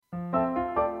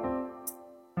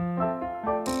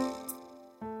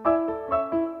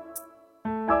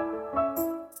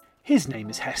His name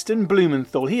is Heston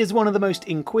Blumenthal. He is one of the most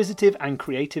inquisitive and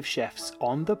creative chefs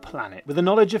on the planet, with a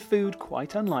knowledge of food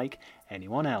quite unlike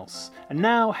anyone else. And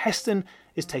now Heston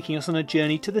is taking us on a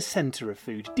journey to the centre of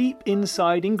food, deep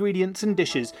inside ingredients and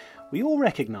dishes we all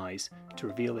recognise, to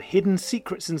reveal the hidden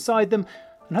secrets inside them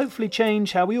and hopefully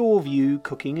change how we all view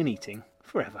cooking and eating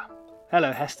forever.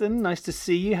 Hello Heston, nice to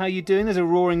see you. How are you doing? There's a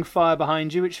roaring fire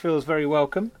behind you, which feels very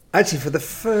welcome. Actually, for the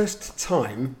first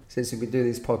time since we've been doing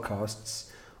these podcasts,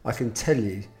 I can tell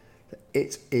you that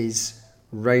it is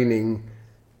raining,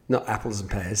 not apples and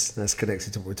pears, that's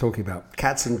connected to what we're talking about,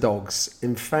 cats and dogs.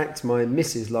 In fact, my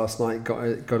missus last night got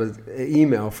an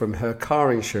email from her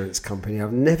car insurance company.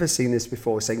 I've never seen this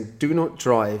before, saying do not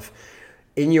drive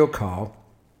in your car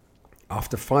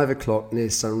after 5 o'clock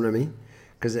near Saint-Remy,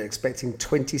 because they're expecting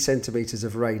 20 centimetres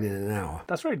of rain in an hour.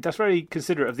 That's very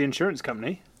considerate of the insurance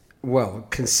company. Well,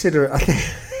 consider it. I think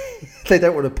they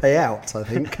don't want to pay out, I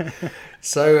think.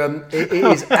 So it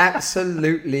is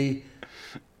absolutely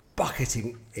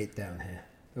bucketing it down here.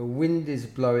 The wind is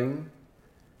blowing.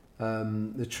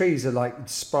 The trees are like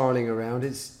spiralling around.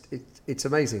 It's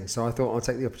amazing. So I thought I'll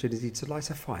take the opportunity to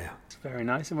light a fire. Very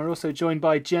nice. And we're also joined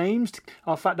by James,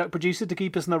 our Fat Duck producer, to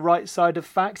keep us on the right side of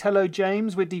fact. Hello,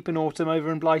 James. We're deep in autumn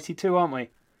over in Blighty too, aren't we?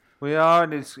 We are,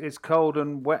 and it's cold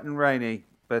and wet and rainy.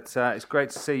 But it's great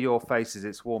to see your faces.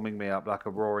 It's warming me up like a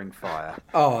roaring fire.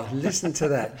 Oh, listen to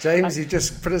that. James, you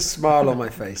just put a smile on my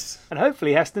face. And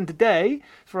hopefully, Heston, today,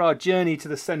 for our journey to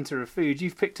the centre of food,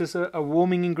 you've picked us a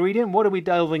warming ingredient. What are we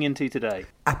delving into today?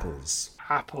 Apples.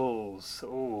 Apples.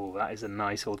 Oh, that is a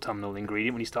nice autumnal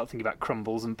ingredient when you start thinking about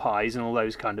crumbles and pies and all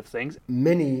those kind of things.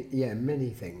 Many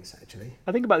things, actually.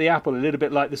 I think about the apple a little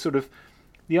bit like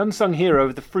the unsung hero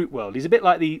of the fruit world. He's a bit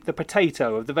like the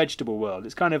potato of the vegetable world.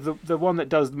 It's kind of the one that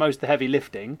does most of the heavy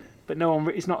lifting, but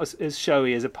it's not as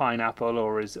showy as a pineapple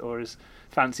or as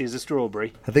fancy as a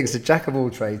strawberry. I think it's a jack of all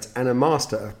trades and a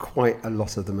master of quite a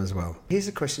lot of them as well. Here's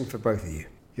a question for both of you.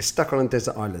 You're stuck on a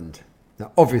desert island.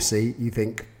 Now, obviously, you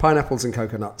think pineapples and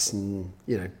coconuts and,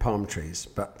 palm trees,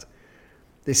 but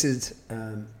this is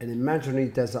an imaginary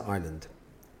desert island.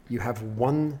 You have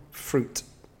one fruit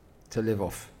to live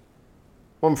off.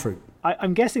 One fruit.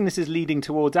 I'm guessing this is leading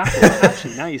towards apples,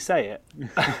 actually, now you say it.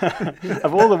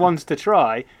 Of all the ones to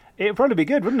try, it'd probably be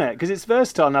good, wouldn't it? Because it's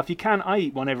versatile enough. I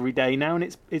eat one every day now,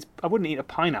 and I wouldn't eat a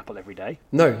pineapple every day.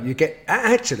 No, you get...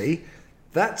 Actually,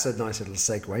 that's a nice little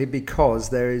segue, because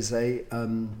there is there's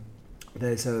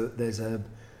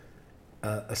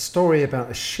a story about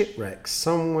a shipwreck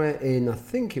somewhere in, I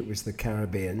think it was the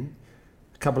Caribbean,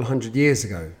 a couple of 100 years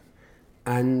ago.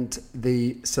 And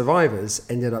the survivors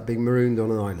ended up being marooned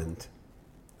on an island,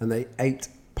 and they ate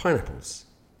pineapples.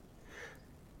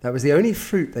 That was the only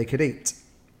fruit they could eat.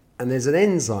 And there's an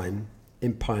enzyme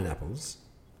in pineapples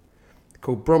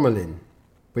called bromelain,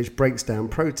 which breaks down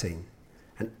protein.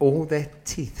 And all their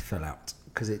teeth fell out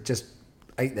because it just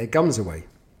ate their gums away.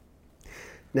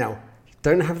 Now, you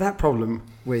don't have that problem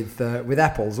with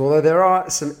apples, although there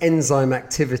are some enzyme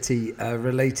activity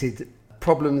related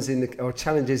problems or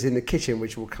challenges in the kitchen,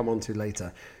 which we'll come on to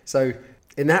later. So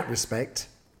in that respect,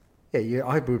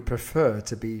 I would prefer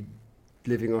to be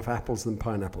living off apples than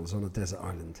pineapples on a desert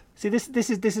island. See,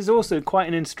 this is also quite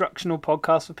an instructional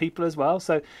podcast for people as well.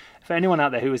 So for anyone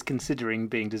out there who is considering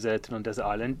being deserted on a desert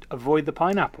island, avoid the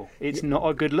pineapple. It's not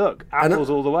a good look. Apples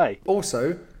all the way.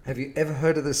 Also, have you ever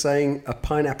heard of the saying, a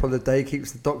pineapple a day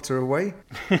keeps the doctor away?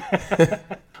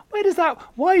 Where does that...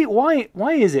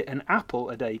 Why is it an apple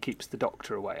a day keeps the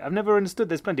doctor away? I've never understood.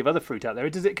 There's plenty of other fruit out there.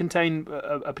 Does it contain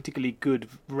a particularly good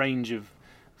range of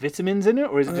vitamins in it,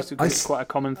 or is it just quite a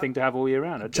common thing to have all year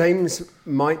round? James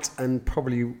might and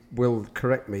probably will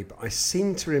correct me, but I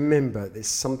seem to remember there's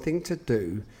something to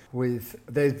do with...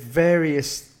 There's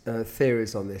various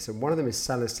theories on this, and one of them is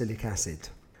salicylic acid.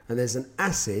 And there's an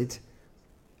acid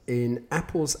in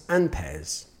apples and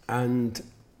pears, and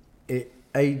it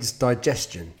aids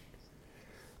digestion.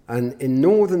 And in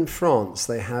northern France,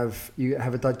 you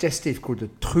have a digestive called the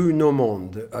Trou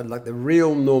Normand, like the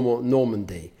real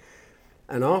Normandy.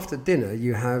 And after dinner,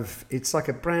 it's like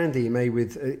a brandy made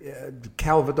with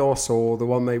Calvados or the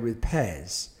one made with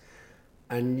pears.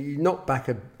 And you knock back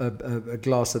a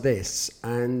glass of this,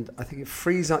 and I think it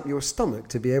frees up your stomach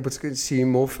to be able to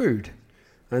consume more food.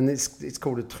 And it's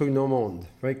called a Trou Normand,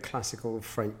 very classical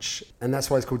French. And that's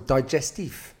why it's called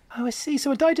digestif. Oh, I see.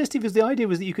 So a digestive the idea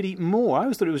was that you could eat more. I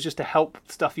always thought it was just to help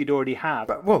stuff you'd already have.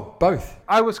 But, well, both.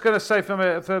 I was going to say, from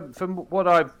what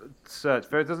I've searched,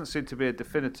 there doesn't seem to be a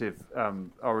definitive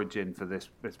origin for this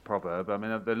proverb. I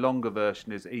mean, the longer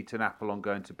version is eat an apple on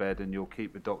going to bed and you'll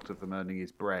keep the doctor from earning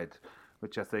his bread,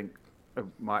 which I think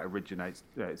might originate.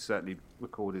 It's certainly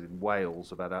recorded in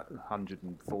Wales about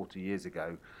 140 years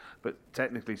ago. But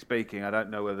technically speaking, I don't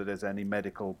know whether there's any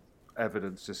medical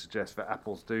evidence to suggest that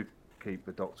apples do keep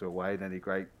the doctor away in any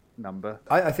great number.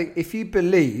 I think if you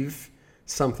believe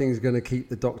something's going to keep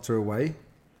the doctor away,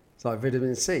 it's like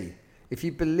vitamin C. If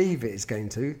you believe it is going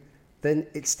to, then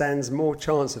it stands more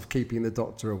chance of keeping the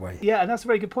doctor away. Yeah, and that's a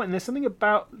very good point. And there's something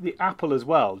about the apple as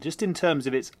well, just in terms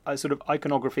of its sort of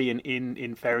iconography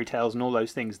in fairy tales and all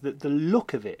those things, that the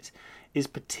look of it is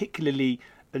particularly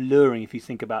alluring if you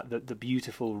think about the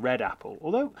beautiful red apple.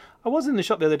 Although I was in the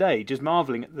shop the other day just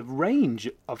marvelling at the range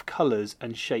of colours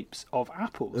and shapes of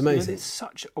apples. Amazing. It's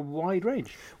such a wide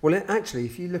range. Well, actually,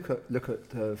 if you look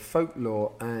at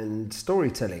folklore and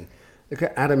storytelling, look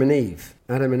at Adam and Eve.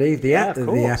 Adam and Eve, the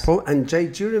apple. And Jay,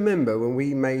 do you remember when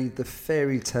we made the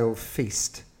fairytale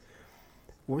feast?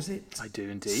 Was it? I do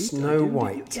indeed. Snow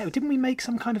White. Yeah, didn't we make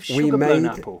some kind of sugar-blown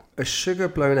apple? A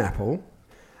sugar-blown apple.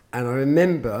 And I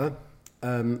remember,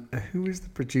 who was the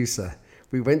producer?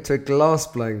 We went to a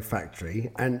glass-blowing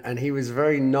factory, and he was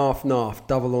very naff,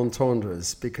 double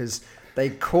entendres, because they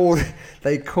called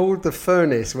the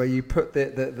furnace where you put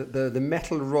the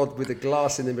metal rod with the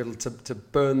glass in the middle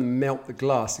to melt the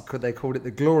glass. They called it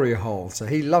the glory hole. So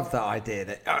he loved that idea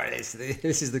that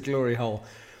this is the glory hole.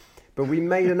 But we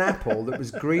made an apple that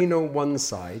was green on one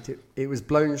side. It was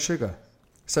blown sugar.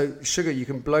 So sugar, you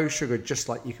can blow sugar just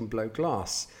like you can blow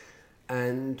glass.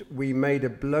 And we made a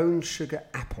blown sugar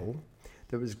apple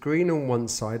that was green on one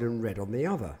side and red on the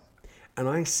other. And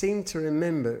I seem to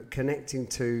remember connecting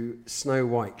to Snow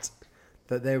White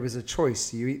that there was a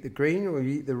choice. You eat the green or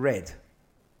you eat the red.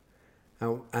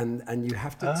 And you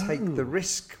have to take the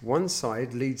risk. One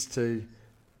side leads to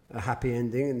a happy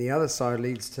ending and the other side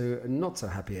leads to a not so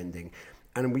happy ending.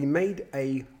 And we made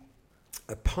a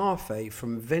parfait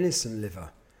from venison liver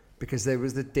because there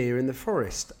was the deer in the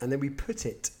forest. And then we put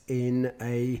it in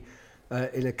a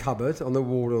cupboard on the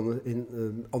wall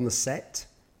on the set.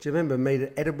 Do you remember? Made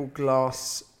an edible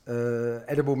glass,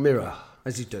 edible mirror,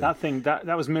 as you do. That thing,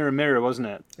 that was mirror, wasn't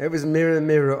it? It was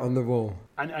mirror on the wall.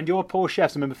 And your poor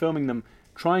chefs, I remember filming them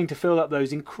trying to fill up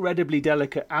those incredibly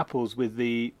delicate apples with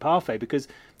the parfait, because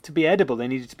to be edible they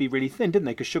needed to be really thin, didn't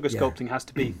they? Because sugar sculpting has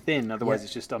to be thin, otherwise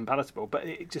it's just unpalatable. But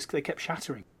they kept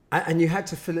shattering. And you had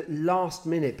to fill it last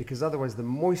minute because otherwise the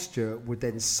moisture would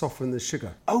then soften the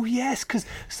sugar. Oh, yes, because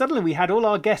suddenly we had all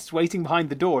our guests waiting behind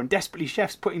the door and desperately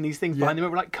chefs putting these things behind them. We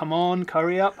were like, come on,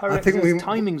 hurry up. I think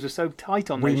timings were so tight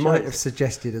on those shows. We might have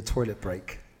suggested a toilet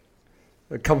break,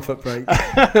 a comfort break,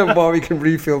 while we can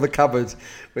refill the cupboard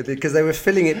with it, because they were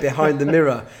filling it behind the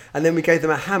mirror. And then we gave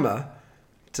them a hammer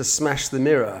to smash the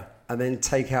mirror and then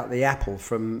take out the apple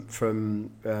from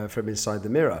inside the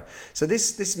mirror. So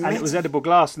this and it was edible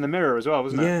glass in the mirror as well,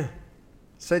 wasn't it? Yeah.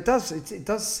 So it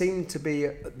does seem to be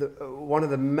one of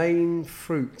the main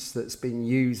fruits that's been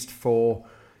used for,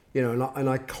 an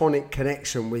iconic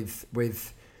connection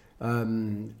with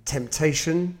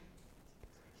temptation,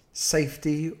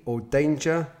 safety, or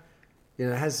danger.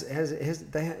 It has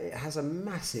a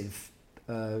massive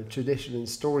tradition and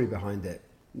story behind it.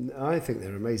 I think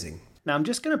they're amazing. Now I'm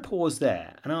just going to pause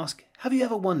there and ask, have you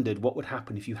ever wondered what would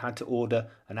happen if you had to order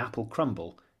an apple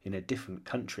crumble in a different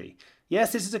country?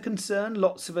 Yes, this is a concern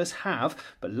lots of us have,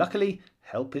 but luckily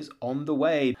help is on the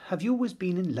way. Have you always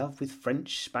been in love with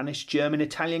French, Spanish, German,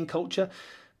 Italian culture,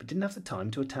 but didn't have the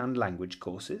time to attend language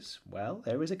courses? Well,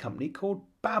 there is a company called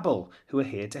Babbel who are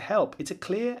here to help. It's a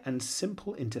clear and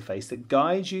simple interface that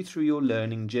guides you through your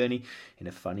learning journey in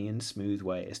a funny and smooth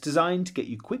way. It's designed to get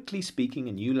you quickly speaking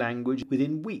a new language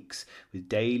within weeks with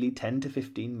daily 10 to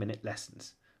 15 minute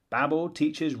lessons. Babbel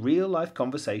teaches real-life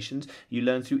conversations you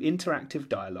learn through interactive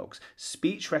dialogues.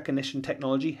 Speech recognition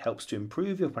technology helps to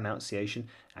improve your pronunciation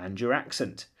and your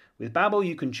accent. With Babbel,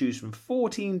 you can choose from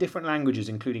 14 different languages,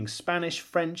 including Spanish,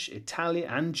 French, Italian,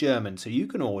 and German, so you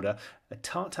can order a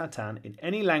Tarte Tatin in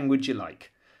any language you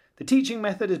like. The teaching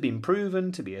method has been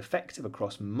proven to be effective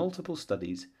across multiple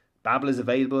studies. Babbel is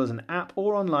available as an app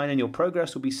or online, and your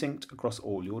progress will be synced across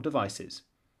all your devices.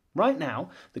 Right now,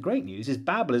 the great news is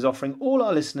Babbel is offering all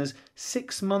our listeners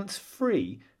 6 months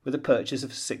free with a purchase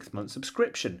of a 6-month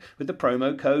subscription with the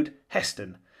promo code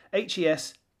HESTON,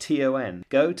 HESTON.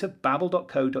 Go to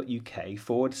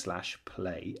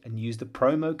babbel.co.uk/play and use the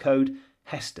promo code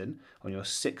HESTON on your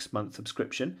 6-month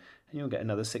subscription, and you'll get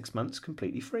another 6 months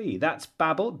completely free. That's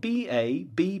Babbel,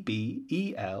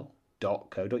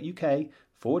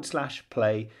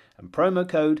 babbel.co.uk/play, and promo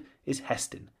code is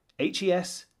HESTON,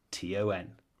 HESTON.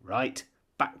 Right,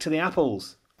 back to the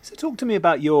apples. So talk to me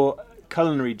about your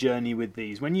culinary journey with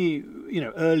these. When you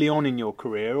early on in your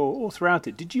career or throughout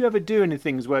it, did you ever do any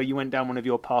things where you went down one of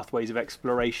your pathways of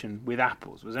exploration with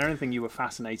apples? Was there anything you were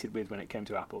fascinated with when it came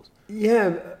to apples?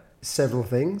 Yeah, several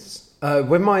things.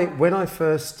 When I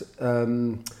first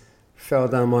fell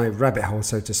down my rabbit hole,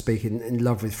 so to speak, in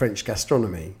love with French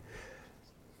gastronomy,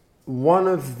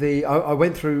 I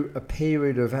went through a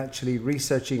period of actually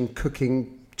researching,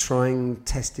 cooking, trying,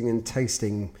 testing and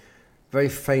tasting very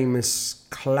famous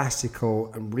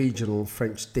classical and regional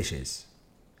French dishes.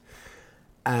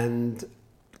 And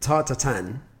Tarte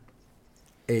Tatin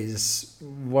is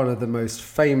one of the most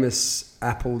famous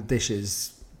apple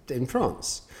dishes in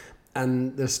France.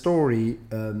 And the story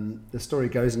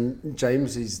goes, and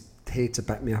James is here to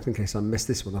back me up in case I mess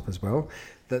this one up as well,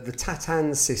 that the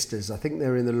Tatin sisters, I think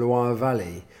they're in the Loire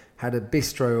Valley, had a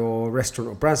bistro or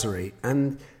restaurant or brasserie,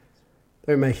 and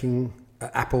they were making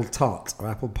apple tart or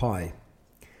apple pie.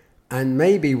 And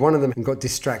maybe one of them got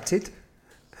distracted,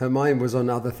 her mind was on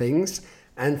other things,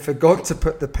 and forgot to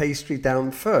put the pastry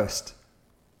down first.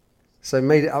 So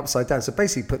made it upside down. So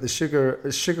basically put the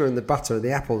sugar and the butter and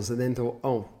the apples, and then thought,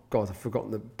 oh God, I've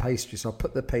forgotten the pastry, so I'll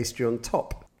put the pastry on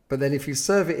top. But then if you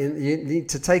serve it you need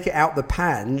to take it out the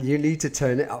pan, you need to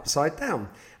turn it upside down.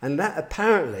 And that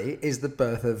apparently is the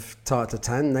birth of Tarte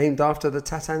Tatin, named after the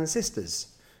Tatin sisters.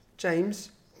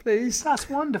 James, please. That's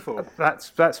wonderful.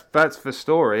 That's the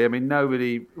story. I mean,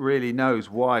 nobody really knows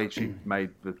why she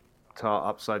made the tart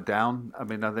upside down. I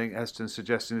mean, I think Heston's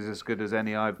suggestion is as good as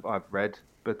any I've read.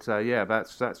 But yeah,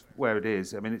 that's where it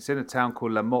is. I mean, it's in a town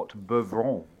called La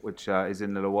Motte-Beuvron, which is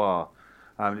in the Loire.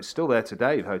 It's still there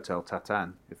today, Hotel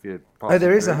Tatin. If you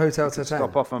there is a Hotel Tatin.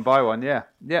 Stop off and buy one, yeah.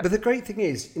 But the great thing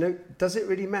is, does it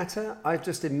really matter? I've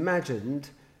just imagined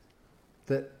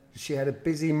that she had a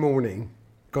busy morning,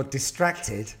 got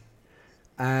distracted,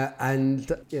 and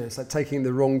it's like taking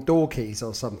the wrong door keys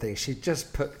or something. She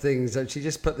just put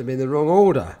them in the wrong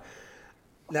order.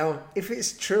 Now, if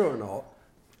it's true or not,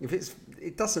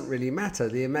 it doesn't really matter.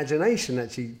 The imagination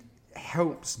actually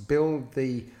helps build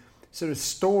the sort of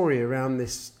story around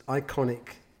this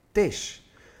iconic dish.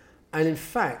 And in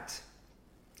fact,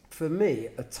 for me,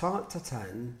 a Tarte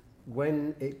Tatin,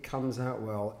 when it comes out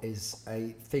well, is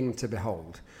a thing to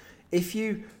behold.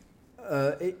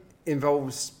 It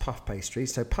involves puff pastry.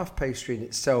 So puff pastry in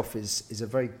itself is a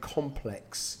very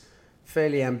complex,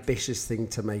 fairly ambitious thing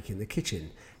to make in the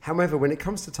kitchen. However, when it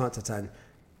comes to Tarte Tatin,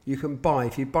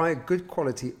 if you buy a good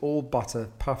quality all butter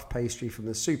puff pastry from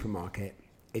the supermarket,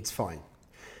 it's fine.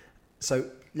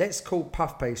 So let's call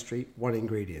puff pastry one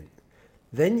ingredient.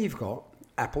 Then you've got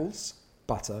apples,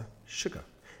 butter, sugar.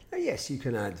 Now, yes, you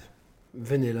can add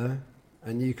vanilla,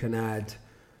 and you can add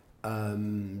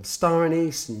star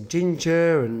anise and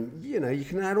ginger, and you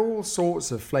can add all sorts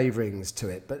of flavourings to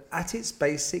it. But at its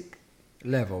basic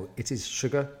level, it is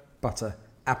sugar, butter,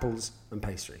 apples, and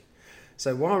pastry.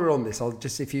 So while we're on this, I'll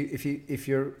just if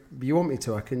you want me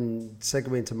to, I can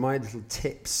segue into my little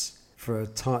tips for a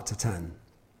Tarte Tatin,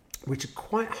 which are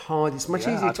quite hard. It's much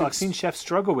easier to... I've seen chefs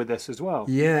struggle with this as well.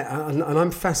 Yeah, and I'm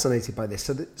fascinated by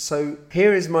this. So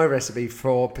here is my recipe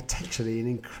for potentially an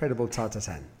incredible Tarte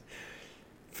Tatin.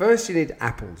 First, you need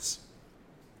apples.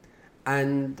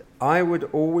 And I would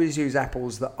always use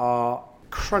apples that are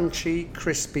crunchy,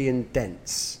 crispy and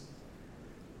dense.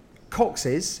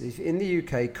 Cox's, in the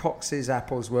UK, Cox's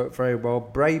apples work very well.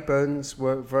 Brayburn's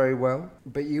work very well.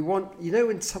 But you want,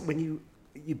 when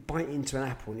you bite into an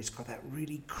apple and it's got that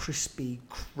really crispy,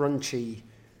 crunchy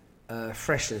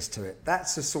freshness to it.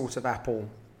 That's the sort of apple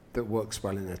that works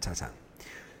well in a tatin.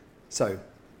 So,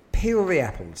 peel the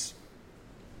apples.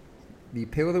 You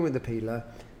peel them with the peeler.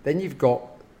 Then you've got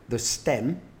the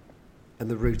stem and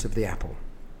the root of the apple.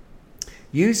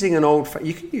 Using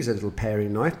you can use a little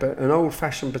paring knife, but an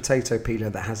old-fashioned potato peeler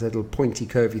that has a little pointy,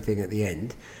 curvy thing at the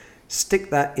end. Stick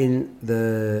that in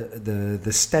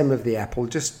the stem of the apple,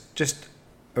 just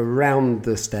around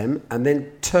the stem, and then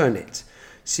turn it.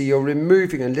 So you're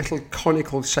removing a little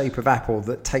conical shape of apple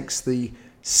that takes the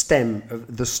stem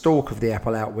of the stalk of the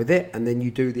apple out with it, and then you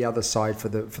do the other side for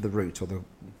the root, or the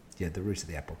root of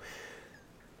the apple.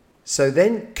 So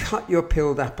then cut your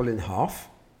peeled apple in half,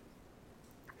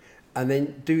 and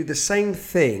then do the same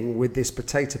thing with this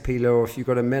potato peeler, or if you've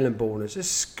got a melon borner,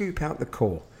 just scoop out the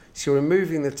core. So you're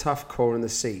removing the tough core and the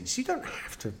seeds. You don't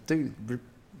have to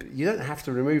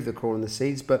remove the core and the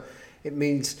seeds, but it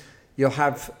means you'll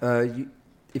have,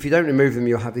 if you don't remove them,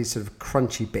 you'll have these sort of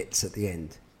crunchy bits at the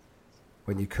end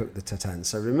when you cook the tatin.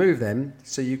 So remove them.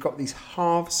 So you've got these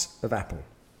halves of apple.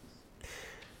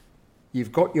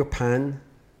 You've got your pan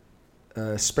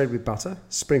spread with butter,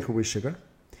 sprinkled with sugar.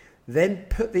 Then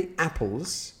put the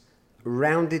apples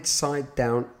rounded side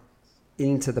down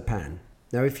into the pan.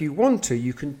 Now, if you want to,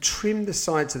 you can trim the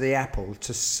sides of the apple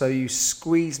so you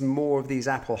squeeze more of these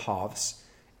apple halves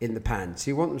in the pan.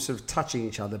 So you want them sort of touching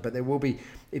each other, but there will be,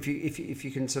 if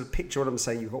you can sort of picture what I'm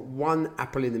saying, you've got one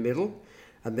apple in the middle,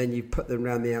 and then you put them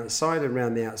around the outside and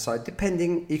around the outside,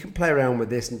 depending, you can play around with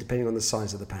this and depending on the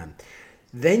size of the pan.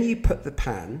 Then you put the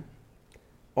pan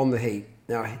on the heat.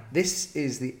 Now, this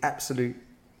is the absolute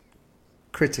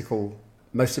critical,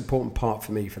 most important part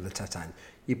for me for the tatin.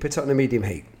 You put it on a medium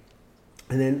heat.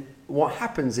 And then what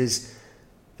happens is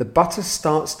the butter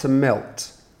starts to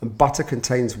melt, and butter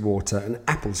contains water and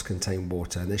apples contain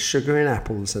water, and there's sugar in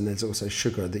apples and there's also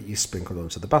sugar that you sprinkle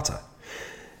onto the butter.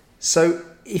 So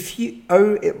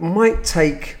it might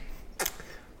take,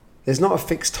 there's not a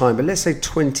fixed time, but let's say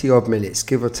 20 odd minutes,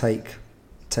 give or take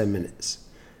 10 minutes.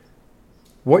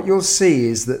 What you'll see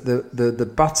is that the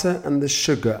butter and the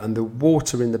sugar and the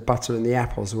water in the butter and the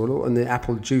apples and the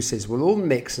apple juices will all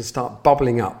mix and start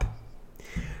bubbling up.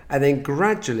 And then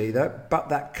gradually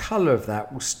that colour of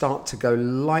that will start to go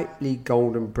lightly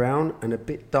golden brown and a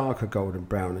bit darker golden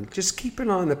brown. And just keep an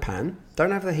eye on the pan.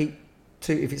 Don't have the heat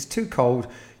if it's too cold,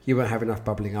 you won't have enough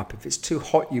bubbling up. If it's too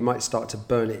hot, you might start to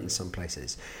burn it in some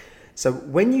places. So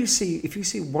if you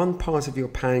see one part of your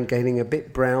pan getting a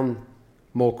bit brown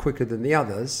more quicker than the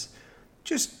others,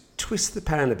 just twist the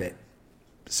pan a bit.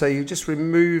 So you just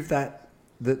remove that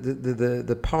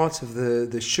the part of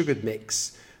the sugared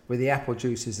mix with the apple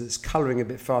juices that's colouring a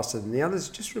bit faster than the others,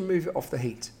 just remove it off the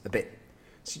heat a bit.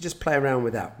 So you just play around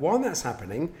with that. While that's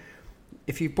happening,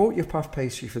 if you bought your puff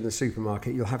pastry from the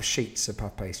supermarket, you'll have sheets of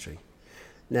puff pastry.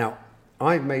 Now,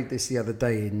 I made this the other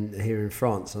day here in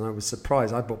France, and I was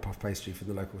surprised. I bought puff pastry from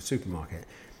the local supermarket,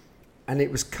 and it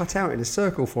was cut out in a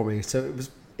circle for me, so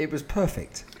it was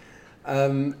perfect.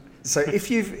 So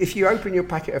if you open your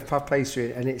packet of puff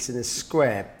pastry and it's in a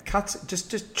square,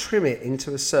 just trim it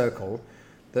into a circle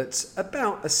that's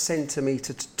about 1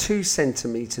 centimetre to 2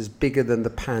 centimetres bigger than the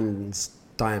pan's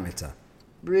diameter.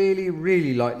 Really,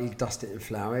 really lightly dust it in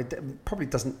flour. It probably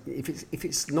doesn't. If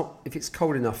it's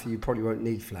cold enough, you probably won't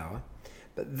need flour.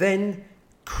 But then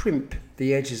crimp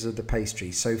the edges of the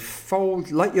pastry. So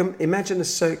fold imagine a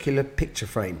circular picture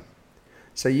frame.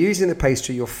 So using the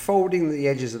pastry, you're folding the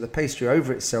edges of the pastry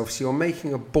over itself. So you're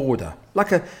making a border,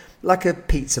 like a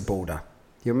pizza border.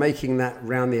 You're making that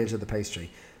round the edge of the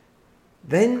pastry.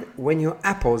 Then when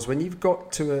you've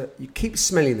got to you keep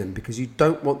smelling them because you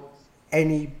don't want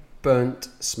any burnt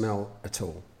smell at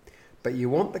all. But you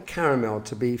want the caramel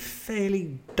to be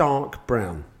fairly dark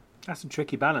brown. That's a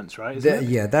tricky balance, right? Isn't it?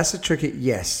 Yeah, that's a tricky,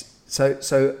 yes.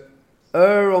 So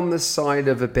err on the side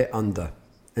of a bit under.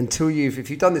 If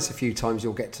you've done this a few times,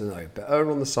 you'll get to know. But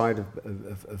err on the side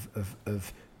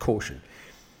of caution.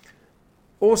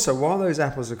 Also, while those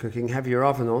apples are cooking, have your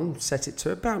oven on, set it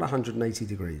to about 180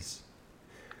 degrees.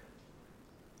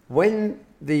 When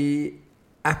the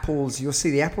apples, you'll see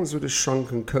the apples would have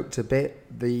shrunk and cooked a bit.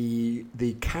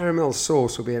 The caramel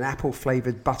sauce will be an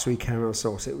apple-flavoured buttery caramel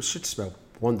sauce. It should smell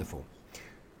wonderful.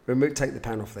 Take the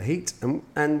pan off the heat,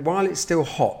 and while it's still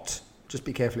hot, just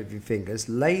be careful of your fingers,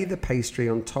 lay the pastry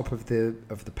on top of the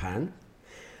pan,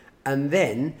 and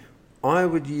then I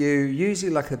would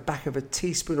usually like the back of a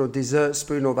teaspoon or dessert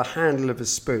spoon or the handle of a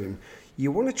spoon,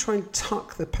 you want to try and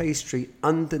tuck the pastry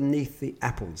underneath the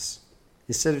apples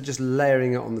instead of just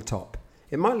layering it on the top.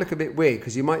 It might look a bit weird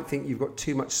because you might think you've got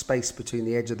too much space between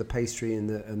the edge of the pastry and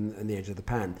the edge of the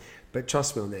pan. But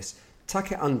trust me on this,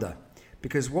 tuck it under,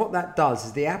 because what that does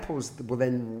is the apples will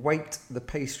then weight the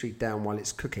pastry down while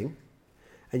it's cooking,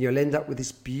 and you'll end up with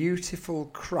this beautiful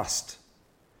crust,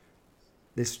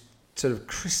 this sort of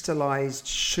crystallized,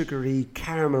 sugary,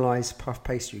 caramelized puff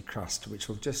pastry crust, which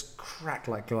will just crack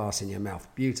like glass in your mouth.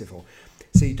 Beautiful.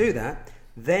 So you do that,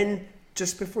 then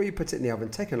just before you put it in the oven,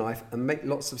 take a knife and make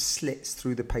lots of slits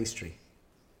through the pastry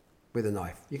with a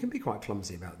knife. You can be quite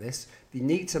clumsy about this. You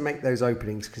need to make those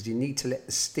openings because you need to let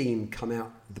the steam come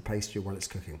out of the pastry while it's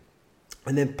cooking.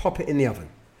 And then pop it in the oven.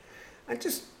 And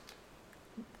just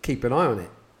keep an eye on it,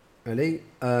 really.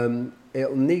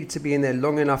 It'll need to be in there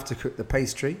long enough to cook the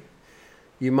pastry.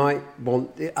 You might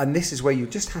want, and this is where you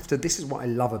just have to, this is what I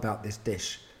love about this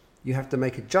dish. You have to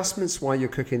make adjustments while you're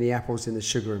cooking the apples in the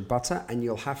sugar and butter, and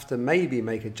you'll have to maybe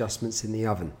make adjustments in the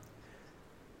oven.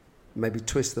 Maybe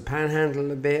twist the pan handle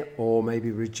a bit, or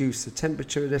maybe reduce the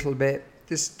temperature a little bit.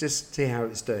 Just see how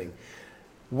it's doing.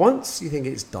 Once you think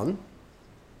it's done,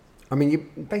 you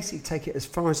basically take it as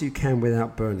far as you can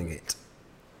without burning it.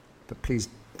 But please,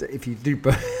 if you do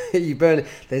burn you burn it,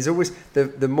 there's always,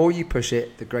 the more you push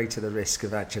it, the greater the risk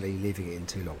of actually leaving it in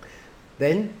too long.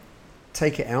 Then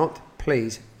take it out.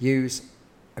 Please use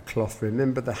a cloth.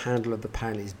 Remember, the handle of the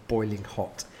pan is boiling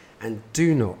hot. And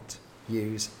do not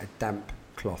use a damp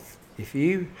cloth. If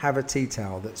you have a tea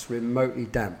towel that's remotely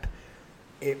damp,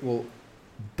 it will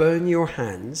burn your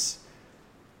hands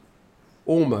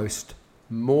almost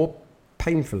more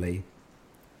painfully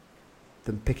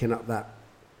than picking up that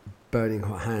burning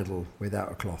hot handle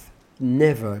without a cloth.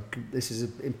 Never, this is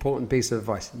an important piece of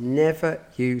advice, never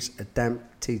use a damp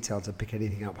tea towel to pick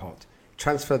anything up hot.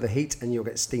 Transfer the heat and you'll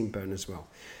get steam burn as well.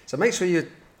 So make sure you,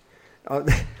 on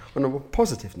a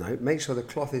positive note, make sure the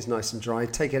cloth is nice and dry.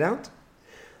 Take it out,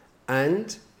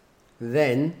 and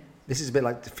then, this is a bit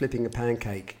like flipping a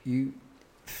pancake. You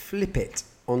flip it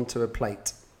onto a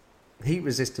plate,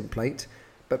 heat-resistant plate,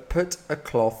 but put a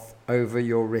cloth over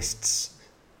your wrists,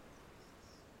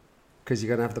 because you're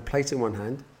going to have the plate in one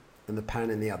hand and the pan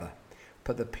in the other.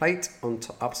 Put the plate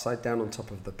upside down on top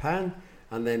of the pan,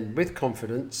 and then with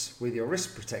confidence, with your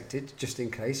wrist protected, just in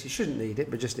case, you shouldn't need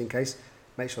it, but just in case,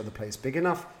 make sure the plate's big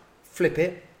enough, flip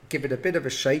it, give it a bit of a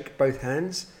shake, both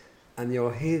hands, and you'll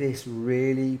hear this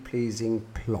really pleasing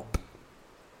plop.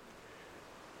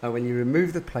 And when you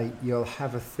remove the plate, you'll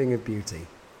have a thing of beauty.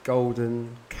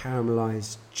 Golden,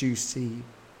 caramelised, juicy,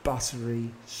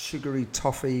 buttery, sugary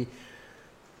toffee,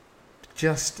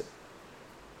 just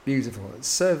beautiful.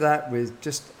 Serve that with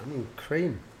just,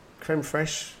 creme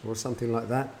fraiche or something like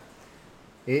that.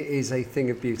 It is a thing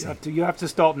of beauty. You have to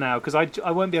stop now, because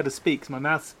I won't be able to speak, because my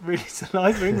mouth's really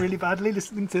salivering really badly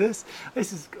listening to this.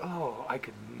 This is, I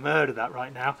could murder that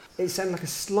right now. It sounds like a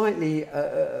slightly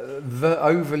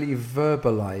overly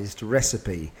verbalised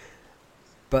recipe,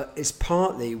 but it's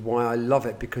partly why I love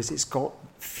it, because it's got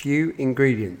few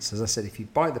ingredients. As I said, if you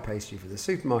buy the pastry from the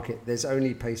supermarket, there's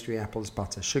only pastry, apples,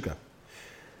 butter, sugar.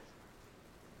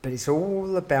 But it's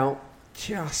all about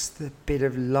just the bit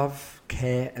of love,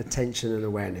 care, attention and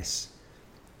awareness.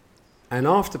 And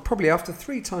probably after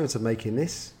 3 times of making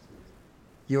this,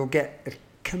 you'll get a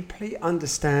complete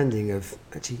understanding of,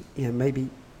 actually, maybe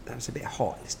that was a bit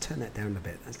hot, let's turn that down a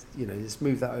bit, let's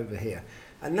move that over here.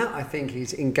 And that, I think,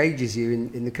 engages you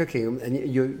in the cooking, and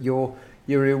you're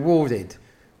rewarded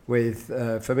with,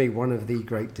 for me, one of the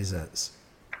great desserts.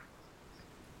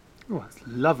 Oh, that's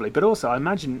lovely. But also, I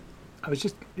imagine, I was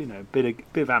just, a bit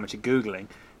of amateur Googling.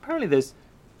 Apparently there's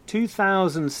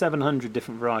 2,700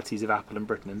 different varieties of apple in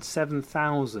Britain and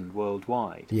 7,000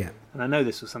 worldwide. Yeah. And I know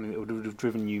this was something that would have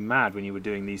driven you mad when you were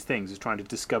doing these things, was trying to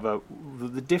discover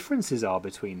what the differences are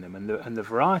between them and the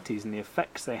varieties and the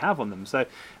effects they have on them. So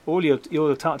all your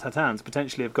Tarte Tatins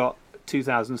potentially have got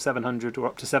 2,700 or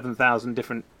up to 7,000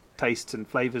 different tastes and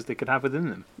flavours they could have within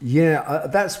them. Yeah,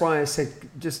 that's why I said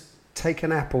just take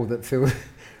an apple that feels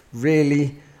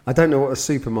really... I don't know what a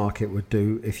supermarket would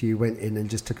do if you went in and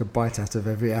just took a bite out of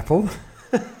every apple.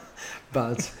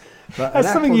 but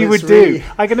that's something you would do.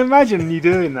 I can imagine you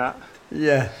doing that.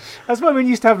 Yeah. That's why when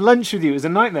you used to have lunch with you, it was a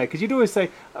nightmare, because you'd always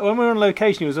say, when we were on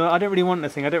location, you was, I don't really want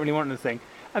anything.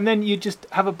 And then you'd just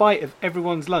have a bite of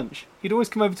everyone's lunch. You'd always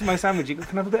come over to my sandwich, you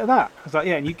can have a bit of that. I was like,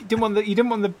 yeah, and you didn't want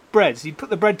the bread, so you'd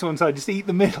put the bread to one side, just eat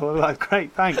the middle. I was like,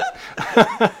 great, thanks.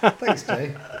 Thanks,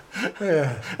 Jay.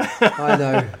 Yeah,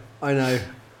 I know.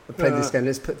 I played this game.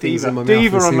 Let's put things in my mouth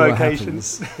and see on what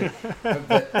locations.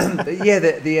 but yeah,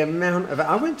 the amount of...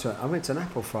 I went to an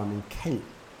apple farm in Kent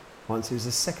once. It was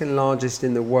the second largest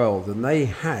in the world, and they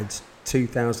had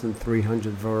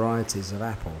 2,300 varieties of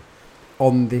apple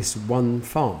on this one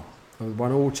farm, on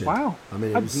one orchard. Wow. I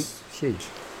mean, it was huge.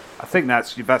 I think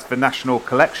that's the national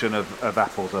collection of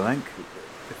apples, I think.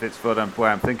 If it's what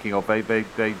I'm thinking of, they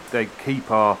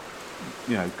keep our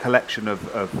collection of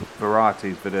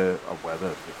varieties that are, whether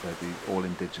they be all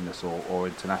indigenous or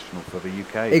international for the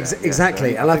UK.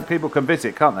 Exactly. So I think people can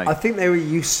visit, can't they? I think they were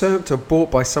usurped or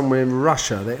bought by somewhere in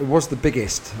Russia. It was the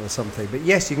biggest or something. But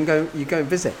yes, you go and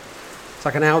visit. It's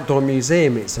like an outdoor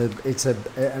museum. It's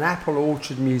an apple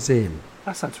orchard museum.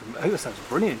 That sounds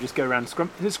brilliant. Just go around Is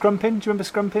it scrumping? Do you remember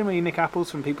scrumping, where you nick apples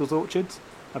from people's orchards?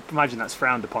 I imagine that's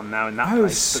frowned upon now in that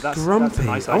place. But scrumpy. That's a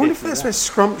nice idea. I wonder if that's where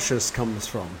scrumptious comes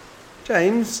from.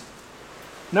 James?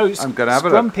 No, I'm going to have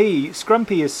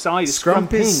Scrumpy is cider.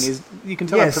 Scrumping is, you can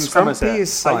tell that from Somerset. Scrumpy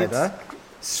is cider.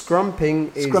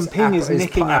 Scrumping is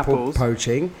nicking apples.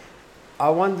 Poaching. I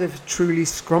wonder if truly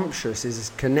scrumptious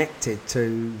is connected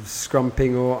to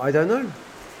scrumping, or I don't know.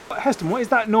 Heston, what is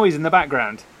that noise in the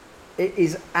background? It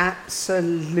is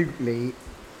absolutely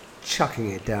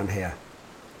chucking it down here.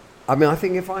 I mean, I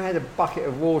think if I had a bucket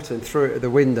of water and threw it at the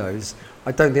windows,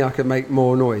 I don't think I could make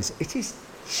more noise. It is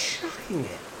chucking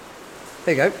it.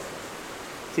 There you go.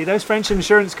 See, those French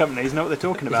insurance companies know what they're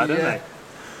talking about, don't they?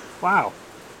 Wow.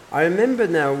 I remember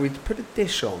now we'd put a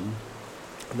dish on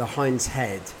the hind's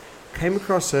head came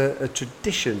across a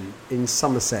tradition in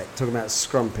Somerset, talking about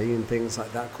scrumpy and things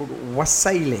like that, called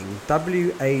wassailing, Wassailing.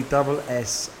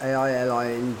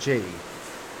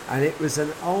 And it was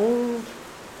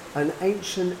an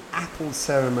ancient apple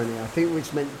ceremony, I think,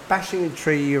 which meant bashing a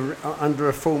tree under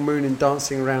a full moon and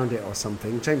dancing around it or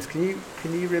something. James, can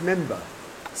you remember?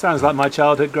 Sounds like my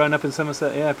childhood growing up in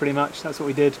Somerset. Yeah, pretty much. That's what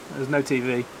we did. There was no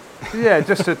TV. Yeah,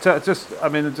 just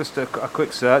a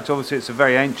quick search. Obviously, it's a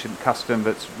very ancient custom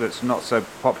that's not so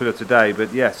popular today.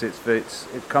 But yes,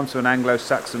 it comes from an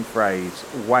Anglo-Saxon phrase,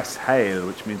 wassail,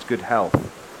 which means good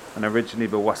health. And originally,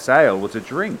 the wassail was a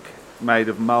drink made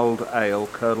of mulled ale,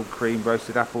 curdled cream,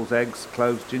 roasted apples, eggs,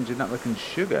 cloves, ginger, nutmeg, and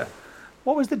sugar.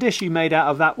 What was the dish you made out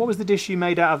of that? What was the dish you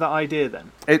made out of that idea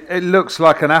then? It looks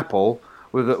like an apple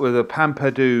with a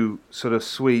pamperdou sort of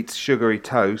sweet, sugary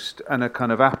toast and a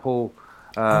kind of apple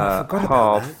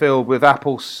hearth filled with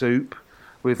apple soup,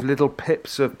 with little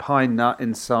pips of pine nut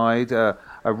inside, a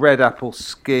red apple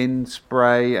skin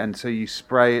spray, and so you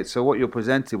spray it. So what you're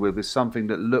presented with is something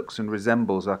that looks and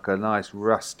resembles like a nice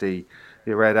rusty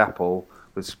red apple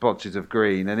with splotches of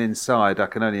green, and inside, I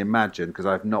can only imagine, because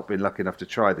I've not been lucky enough to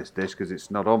try this dish because it's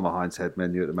not on my Heinz Head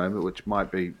menu at the moment, which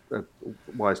might be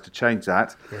wise to change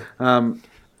that. Yeah.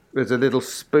 There's a little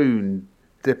spoon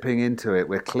dipping into it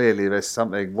where clearly there's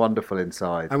something wonderful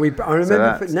inside. And I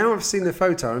remember, now I've seen the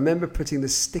photo, I remember putting the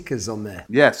stickers on there.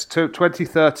 Yes,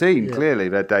 2013, clearly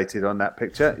they're dated on that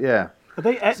picture, yeah. Are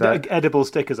they edible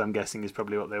stickers, I'm guessing, is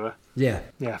probably what they were? Yeah.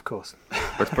 Yeah, of course.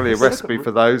 There's probably a recipe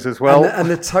for those as well. And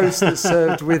the toast that's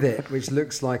served with it, which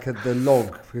looks like the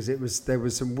log, because there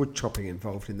was some wood chopping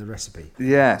involved in the recipe.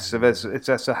 Yes, so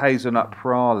it's a hazelnut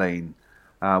praline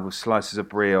with slices of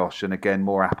brioche and, again,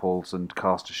 more apples and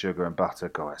caster sugar and butter.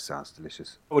 God, it sounds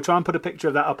delicious. We'll try and put a picture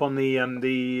of that up on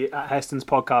the Heston's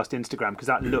podcast Instagram, because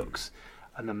that looks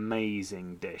an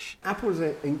amazing dish. Apples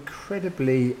are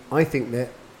incredibly, I think they're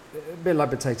a bit like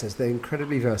potatoes, they're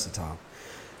incredibly versatile.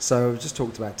 So I've just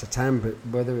talked about Tatin, but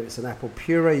whether it's an apple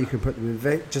puree, you can put them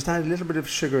in, just add a little bit of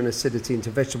sugar and acidity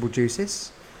into vegetable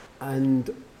juices, and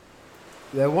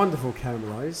they're wonderful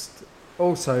caramelised.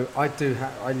 Also,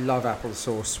 I love apple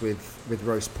sauce with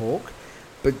roast pork,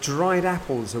 but dried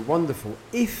apples are wonderful.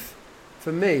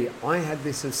 For me, I had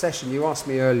this obsession, you asked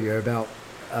me earlier about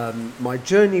my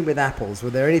journey with apples, were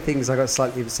there any things I got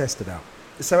slightly obsessed about?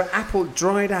 So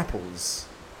dried apples,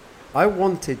 I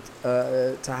wanted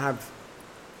to have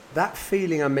that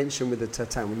feeling I mentioned with the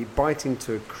Tatin, when you bite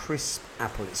into a crisp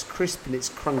apple. It's crisp and it's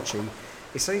crunchy.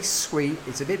 It's very sweet,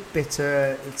 it's a bit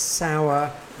bitter, it's sour.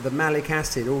 The malic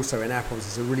acid also in apples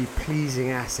is a really pleasing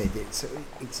acid. It's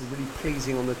really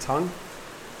pleasing on the tongue,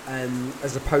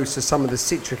 as opposed to some of the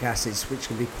citric acids, which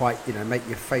can be quite, make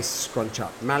your face scrunch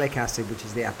up. Malic acid, which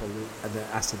is the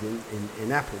acid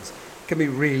in apples, can be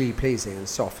really pleasing and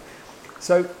soft.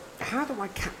 So how do I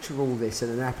capture all this in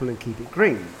an apple and keep it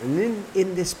green? And then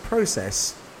in this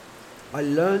process, I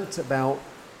learnt about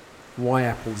why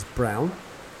apple's brown.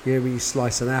 When you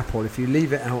slice an apple, if you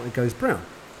leave it out, it goes brown.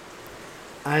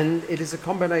 And it is a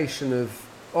combination of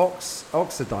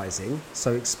oxidizing,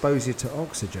 so exposure to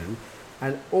oxygen,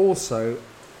 and also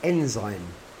enzyme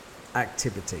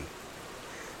activity.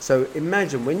 So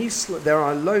imagine when there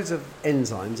are loads of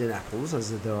enzymes in apples,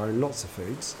 as there are in lots of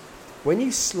foods. When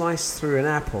you slice through an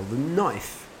apple, the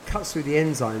knife cuts through the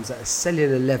enzymes at a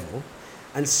cellular level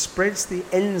and spreads the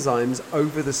enzymes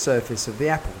over the surface of the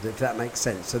apple, if that makes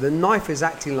sense. So the knife is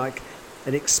acting like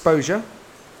an exposure.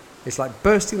 It's like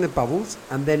bursting the bubbles,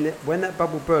 and then when that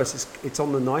bubble bursts, it's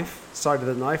on the side of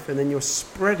the knife, and then you're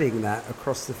spreading that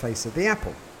across the face of the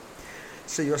apple.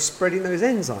 So you're spreading those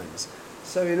enzymes.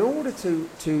 So in order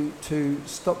to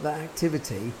stop that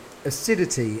activity,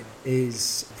 acidity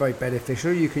is very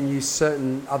beneficial. You can use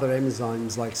certain other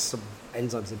enzymes, like some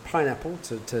enzymes in pineapple,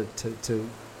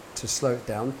 to slow it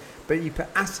down. But you put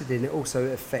acid in, it also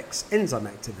affects enzyme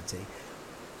activity.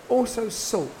 Also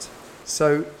salt.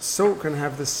 So salt can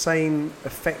have the same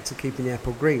effect to keeping the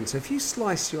apple green. So if you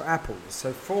slice your apples,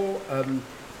 so for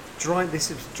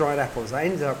this is dried apples, I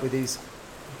ended up with these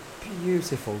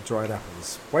beautiful dried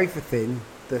apples, wafer thin.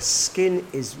 The skin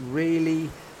is really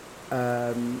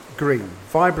green,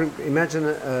 vibrant. Imagine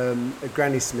a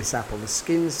Granny Smith's apple. The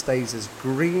skin stays as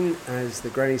green as the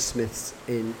Granny Smith's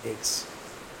in its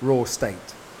raw state.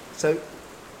 So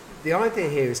the idea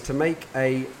here is to make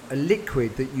a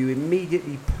liquid that you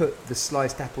immediately put the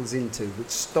sliced apples into, which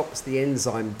stops the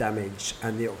enzyme damage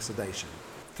and the oxidation.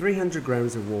 300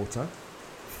 grams of water,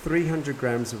 300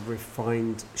 grams of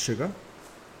refined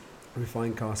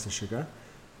caster sugar,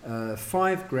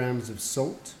 5 grams of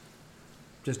salt,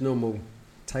 just normal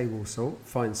table salt,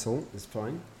 fine salt is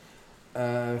fine,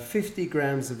 50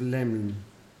 grams of lemon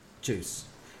juice.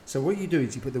 So what you do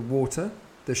is you put the water,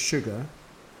 the sugar,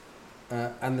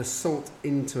 and the salt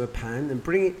into a pan and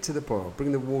bring it to the boil.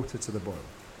 Bring the water to the boil.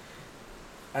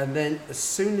 And then as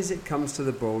soon as it comes to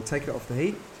the boil, take it off the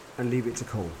heat and leave it to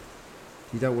cool.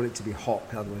 You don't want it to be hot,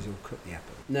 otherwise you'll cook the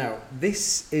apple. Now,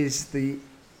 this is the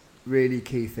really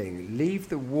key thing. Leave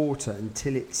the water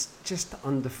until it's just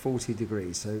under 40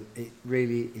 degrees. So it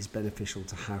really is beneficial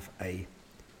to have a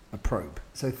probe.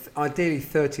 So ideally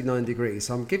 39 degrees.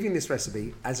 So I'm giving this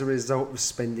recipe as a result of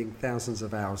spending thousands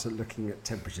of hours at looking at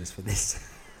temperatures for this.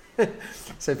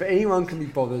 So if anyone can be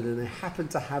bothered and they happen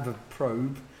to have a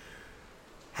probe,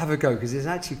 have a go, because it's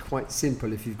actually quite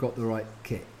simple if you've got the right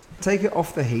kit. Take it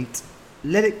off the heat,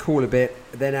 let it cool a bit,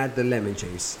 then add the lemon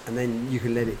juice, and then you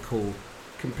can let it cool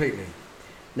completely.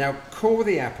 Now core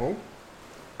the apple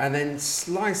and then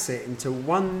slice it into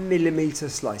 1 millimetre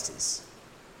slices.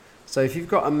 So if you've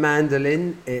got a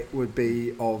mandolin, it would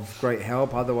be of great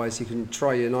help. Otherwise you can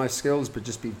try your knife skills, but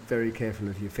just be very careful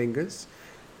of your fingers.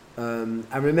 And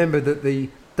remember that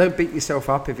don't beat yourself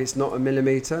up if it's not a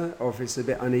millimetre or if it's a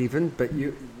bit uneven, but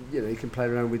you can play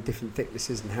around with different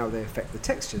thicknesses and how they affect the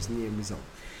textures and the end result.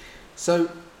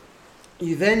 So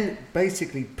you then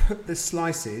basically put the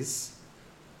slices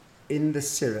in the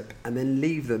syrup and then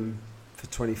leave them for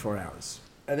 24 hours.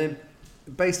 And then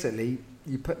basically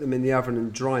you put them in the oven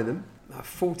and dry them at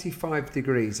 45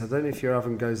 degrees. I don't know if your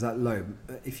oven goes that low.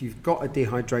 If you've got a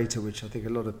dehydrator, which I think a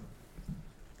lot of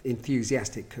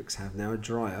enthusiastic cooks have now, a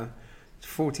dryer,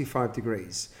 45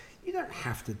 degrees. You don't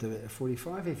have to do it at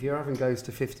 45. If your oven goes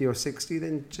to 50 or 60,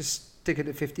 then just stick it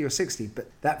at 50 or 60. But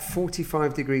that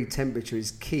 45 degree temperature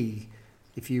is key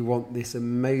if you want this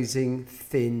amazing,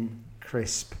 thin,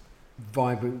 crisp,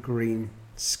 vibrant green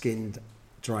skinned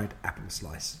dried apple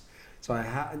slice. So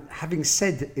having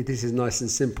said this is nice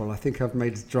and simple, I think I've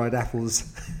made dried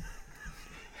apples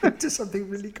into something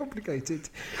really complicated.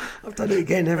 I've done it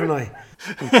again, haven't I?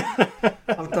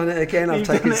 I've done it again. I've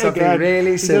taken something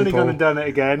really simple. You've only gone and done it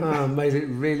again. Oh, made it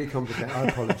really complicated. I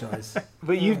apologise.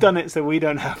 But you've done it so we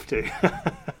don't have to.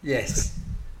 Yes.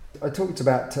 I talked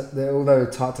about although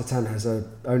Tarte Tatin has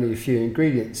only a few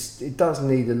ingredients, it does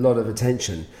need a lot of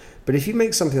attention. But if you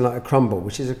make something like a crumble,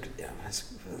 which is a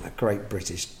great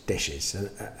British dishes,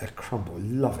 a crumble,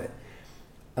 love it.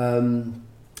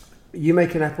 You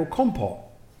make an apple compote.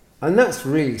 And that's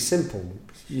really simple.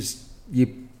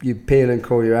 You peel and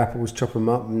core your apples, chop them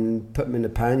up and put them in a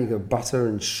pan. You got butter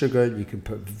and sugar. You can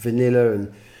put vanilla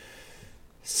and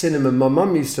cinnamon. My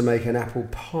mum used to make an apple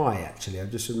pie, actually. I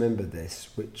just remembered this,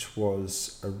 which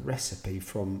was a recipe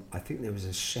from, I think there was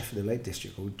a chef in the Lake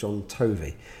District called John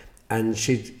Tovey. And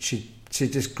she'd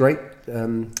just grate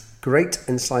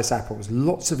and slice apples,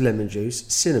 lots of lemon juice,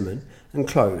 cinnamon and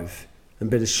clove and a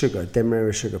bit of sugar,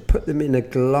 demerara sugar. Put them in a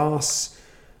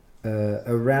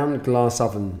round glass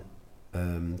oven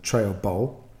tray or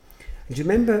bowl. And do you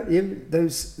remember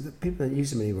the people don't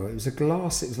use them anymore? It was a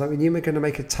glass. It was like when you were going to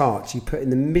make a tart, you put in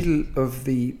the middle of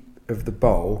the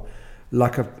bowl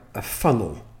like a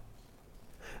funnel,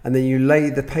 and then you lay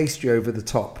the pastry over the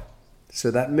top,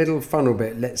 so that middle funnel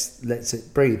bit lets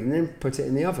it breathe, and then put it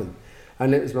in the oven.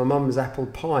 And it was my mum's apple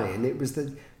pie, and it was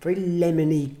the very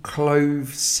lemony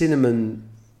clove cinnamon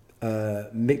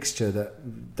mixture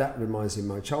that reminds me of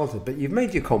my childhood. But you've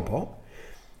made your compote.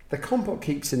 The compote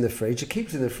keeps in the fridge. It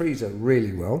keeps in the freezer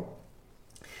really well.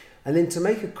 And then to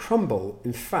make a crumble,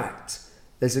 in fact,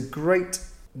 there's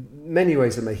many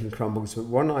ways of making crumbles, but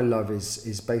one I love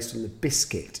is based on the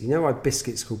biscuit. You know why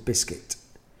biscuit's called biscuit?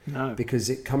 No. Because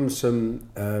it comes from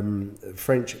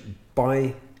French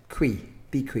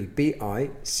bicuit,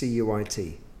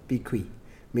 B-I-C-U-I-T, bicuit,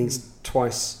 means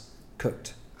twice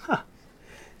cooked. Huh.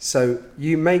 So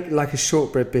you make like a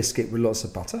shortbread biscuit with lots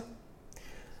of butter,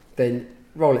 then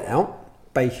roll it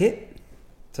out, bake it.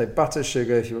 So butter,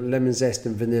 sugar, if you want lemon zest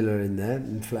and vanilla in there,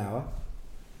 and flour.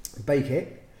 Bake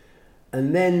it,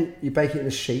 and then you bake it in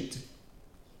a sheet.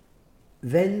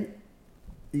 Then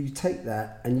you take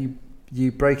that and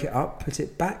you break it up, put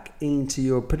it in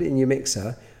your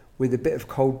mixer with a bit of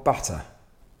cold butter,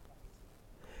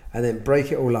 and then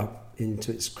break it all up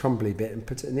into its crumbly bit and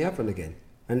put it in the oven again.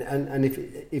 And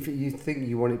if you think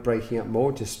you want it breaking up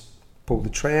more, just pull the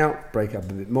tray out, break up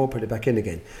a bit more, put it back in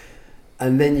again.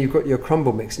 And then you've got your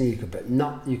crumble mix, and you can put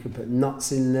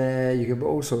nuts in there. You can put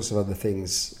all sorts of other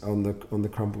things on the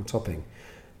crumble topping,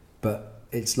 but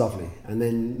it's lovely. And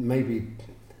then maybe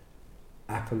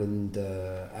apple and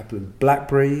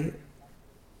blackberry,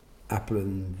 apple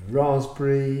and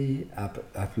raspberry,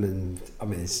 apple and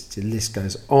the list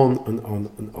goes on and on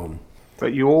and on.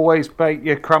 But you always bake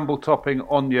your crumble topping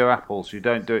on your apples. You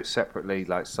don't do it separately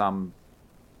like some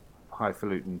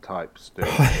highfalutin types do. They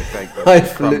take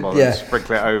the crumble and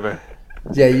sprinkle it over.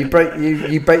 Yeah,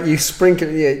 you sprinkle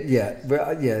it.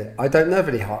 Yeah. I don't know of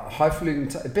any highfalutin.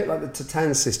 A bit like the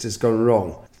Tatin sisters gone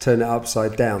wrong. Turn it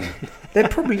upside down. They're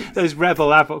probably those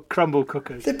rebel apple crumble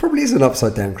cookers. There probably is an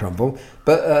upside down crumble,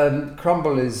 but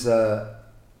crumble is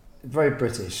very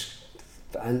British,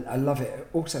 and I love it.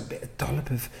 Also, a bit of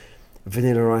dollop of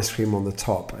vanilla ice cream on the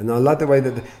top, and I like the way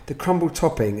that the crumble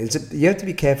topping is. You have to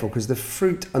be careful because the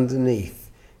fruit underneath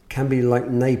can be like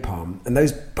napalm, and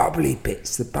those bubbly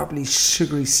bits, the bubbly,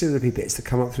 sugary, syrupy bits that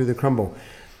come up through the crumble.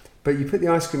 But you put the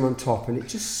ice cream on top, and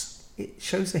it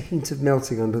shows a hint of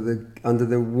melting under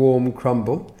the warm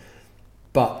crumble,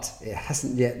 but it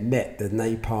hasn't yet met the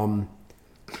napalm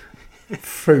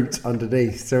fruit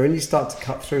underneath. So when you start to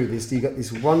cut through this, you got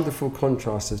this wonderful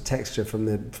contrast of texture from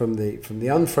the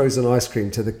unfrozen ice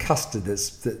cream to the custard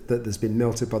that's been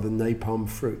melted by the napalm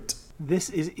fruit. This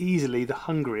is easily the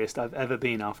hungriest I've ever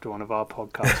been after one of our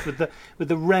podcasts, with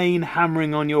the rain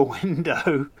hammering on your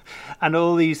window, and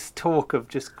all these talk of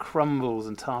just crumbles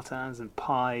and tartines and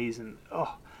pies, and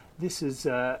this is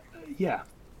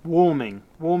warming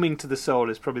to the soul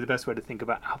is probably the best way to think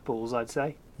about apples, I'd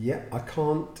say. Yeah, I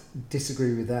can't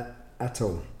disagree with that at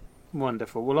all.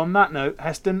 Wonderful. Well, on that note,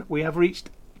 Heston, we have reached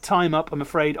time up, I'm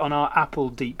afraid, on our apple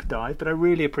deep dive, but I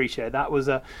really appreciate it. That was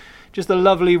just a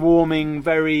lovely, warming,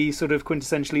 very sort of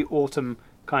quintessentially autumn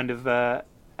kind of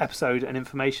episode and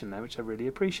information there, which I really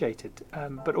appreciated.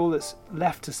 But all that's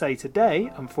left to say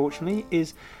today, unfortunately,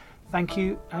 is thank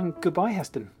you and goodbye,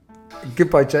 Heston.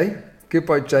 Goodbye, Jay.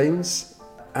 Goodbye, James.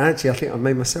 And actually, I think I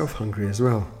made myself hungry as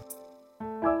well.